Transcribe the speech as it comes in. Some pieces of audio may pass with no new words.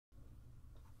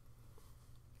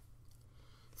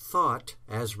thought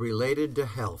as related to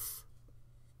health.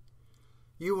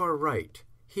 You are right.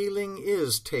 Healing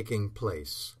is taking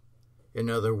place. In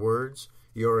other words,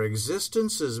 your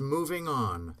existence is moving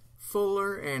on,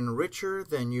 fuller and richer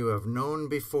than you have known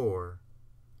before.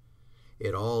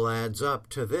 It all adds up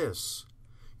to this.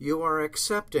 You are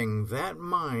accepting that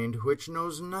mind which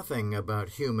knows nothing about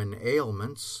human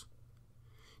ailments.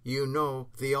 You know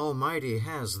the Almighty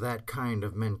has that kind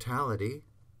of mentality.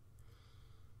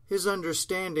 His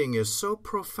understanding is so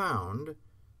profound,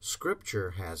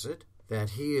 Scripture has it,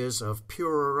 that he is of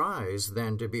purer eyes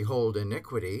than to behold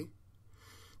iniquity,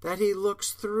 that he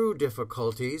looks through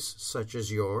difficulties such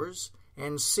as yours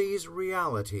and sees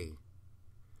reality.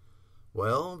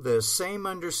 Well, the same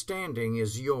understanding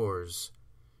is yours,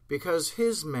 because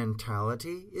his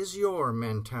mentality is your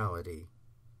mentality.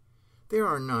 There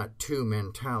are not two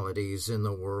mentalities in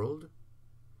the world.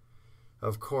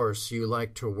 Of course, you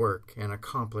like to work and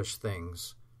accomplish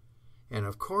things, and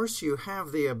of course you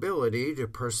have the ability to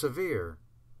persevere.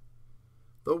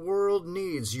 The world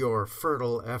needs your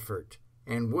fertile effort,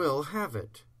 and will have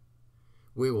it.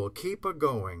 We will keep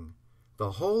a-going.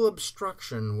 The whole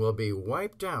obstruction will be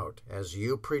wiped out as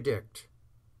you predict.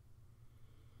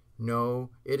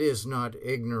 No, it is not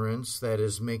ignorance that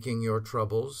is making your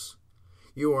troubles.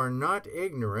 You are not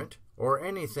ignorant or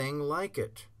anything like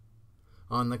it.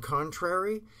 On the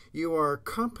contrary, you are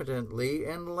competently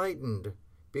enlightened,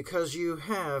 because you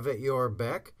have at your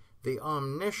beck the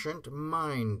omniscient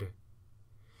mind.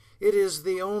 It is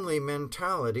the only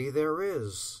mentality there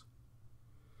is.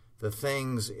 The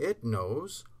things it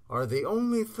knows are the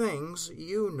only things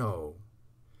you know,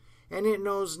 and it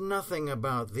knows nothing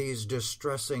about these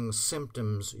distressing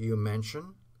symptoms you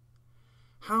mention.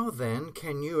 How then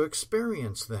can you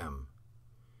experience them?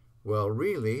 Well,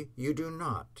 really, you do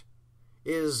not.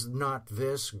 Is not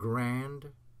this grand?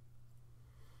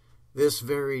 This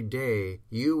very day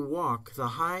you walk the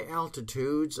high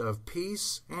altitudes of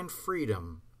peace and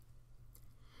freedom.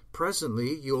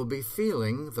 Presently you will be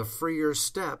feeling the freer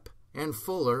step and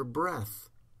fuller breath.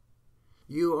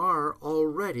 You are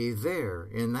already there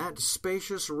in that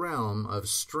spacious realm of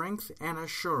strength and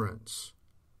assurance.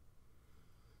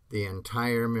 The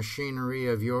entire machinery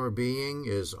of your being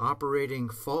is operating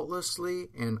faultlessly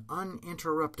and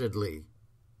uninterruptedly.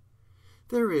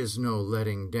 There is no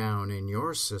letting down in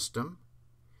your system.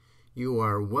 You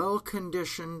are well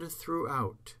conditioned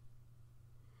throughout.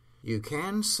 You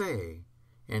can say,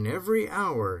 and every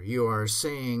hour you are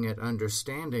saying it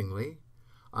understandingly,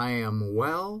 I am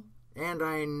well and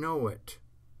I know it.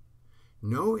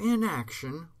 No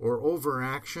inaction or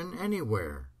overaction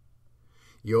anywhere.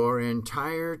 Your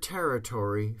entire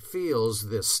territory feels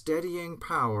the steadying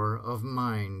power of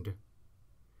mind.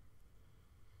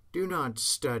 Do not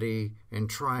study and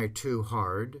try too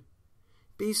hard.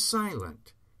 Be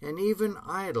silent and even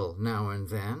idle now and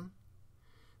then.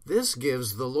 This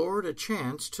gives the Lord a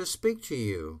chance to speak to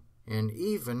you and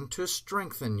even to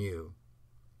strengthen you.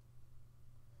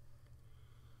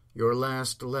 Your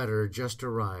last letter just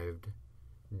arrived.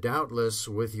 Doubtless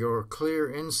with your clear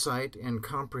insight and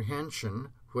comprehension,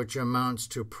 which amounts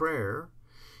to prayer,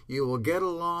 you will get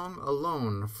along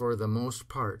alone for the most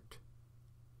part.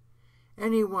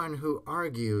 Anyone who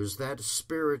argues that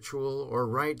spiritual or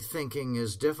right thinking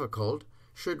is difficult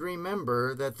should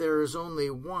remember that there is only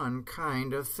one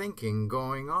kind of thinking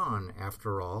going on,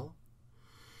 after all,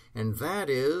 and that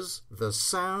is the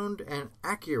sound and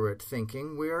accurate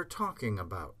thinking we are talking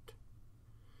about.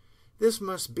 This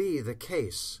must be the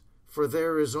case, for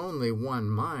there is only one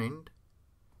mind,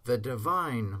 the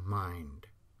divine mind.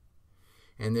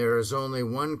 And there is only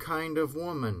one kind of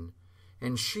woman,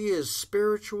 and she is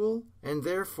spiritual and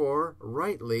therefore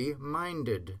rightly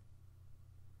minded.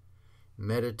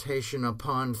 Meditation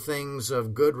upon things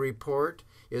of good report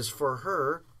is for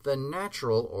her the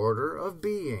natural order of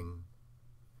being.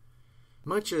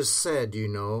 Much is said, you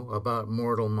know, about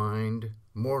mortal mind,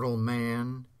 mortal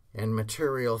man, and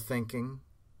material thinking.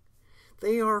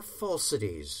 They are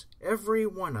falsities, every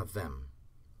one of them.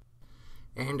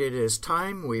 And it is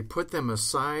time we put them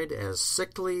aside as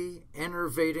sickly,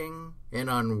 enervating, and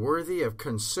unworthy of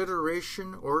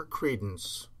consideration or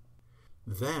credence.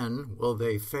 Then will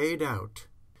they fade out.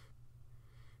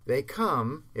 They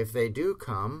come, if they do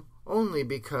come, only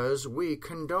because we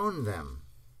condone them.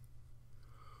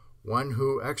 One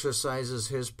who exercises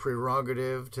his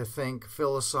prerogative to think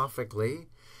philosophically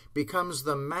becomes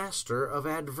the master of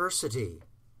adversity.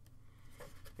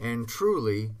 And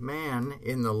truly, man,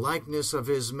 in the likeness of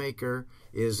his Maker,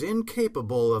 is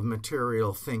incapable of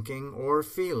material thinking or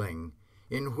feeling,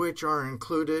 in which are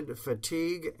included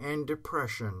fatigue and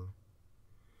depression.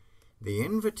 The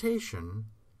invitation,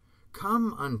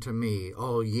 Come unto me,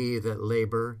 all ye that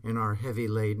labor and are heavy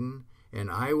laden,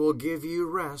 and I will give you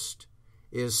rest,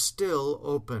 is still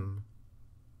open.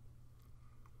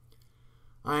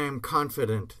 I am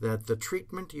confident that the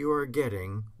treatment you are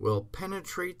getting will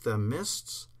penetrate the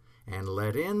mists and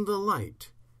let in the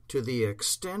light to the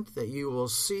extent that you will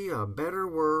see a better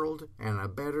world and a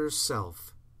better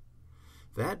self.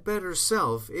 That better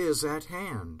self is at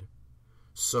hand.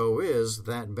 So is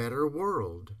that better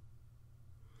world.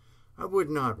 I would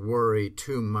not worry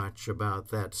too much about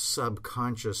that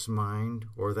subconscious mind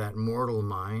or that mortal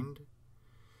mind.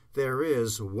 There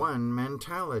is one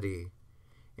mentality,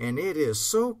 and it is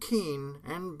so keen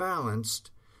and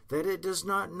balanced that it does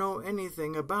not know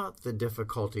anything about the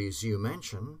difficulties you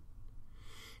mention.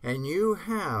 And you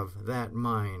have that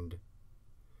mind.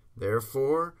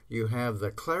 Therefore, you have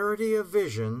the clarity of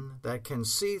vision that can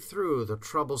see through the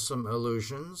troublesome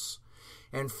illusions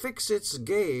and fix its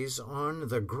gaze on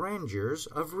the grandeurs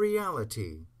of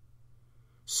reality.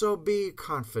 So be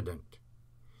confident.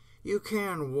 You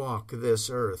can walk this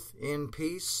earth in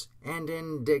peace and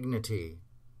in dignity.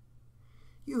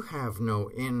 You have no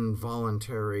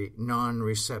involuntary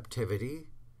non-receptivity.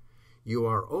 You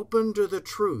are open to the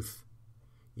truth.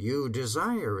 You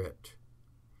desire it.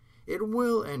 It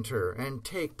will enter and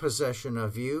take possession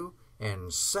of you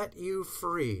and set you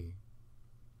free.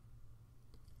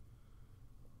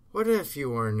 What if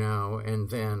you are now and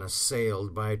then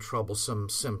assailed by troublesome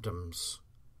symptoms?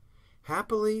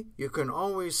 Happily, you can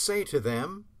always say to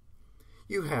them,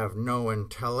 you have no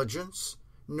intelligence,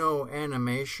 no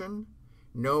animation,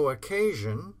 no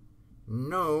occasion,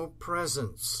 no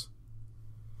presence.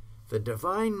 The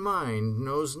divine mind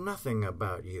knows nothing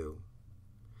about you.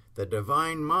 The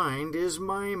divine mind is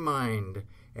my mind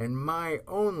and my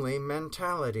only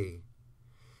mentality.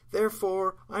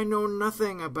 Therefore, I know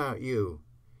nothing about you.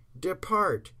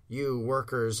 Depart, you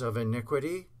workers of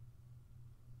iniquity.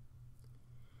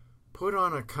 Put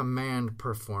on a command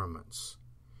performance.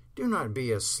 Do not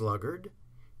be a sluggard.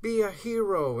 Be a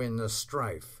hero in the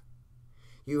strife.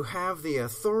 You have the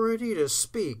authority to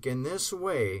speak in this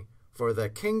way, for the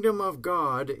kingdom of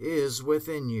God is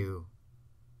within you.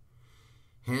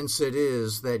 Hence it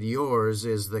is that yours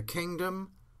is the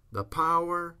kingdom, the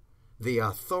power, the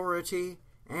authority,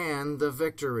 and the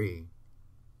victory.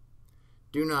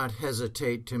 Do not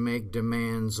hesitate to make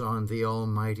demands on the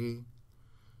Almighty.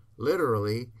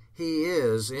 Literally, He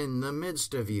is in the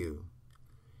midst of you.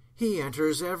 He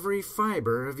enters every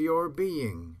fiber of your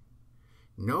being.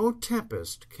 No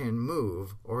tempest can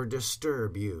move or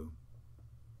disturb you.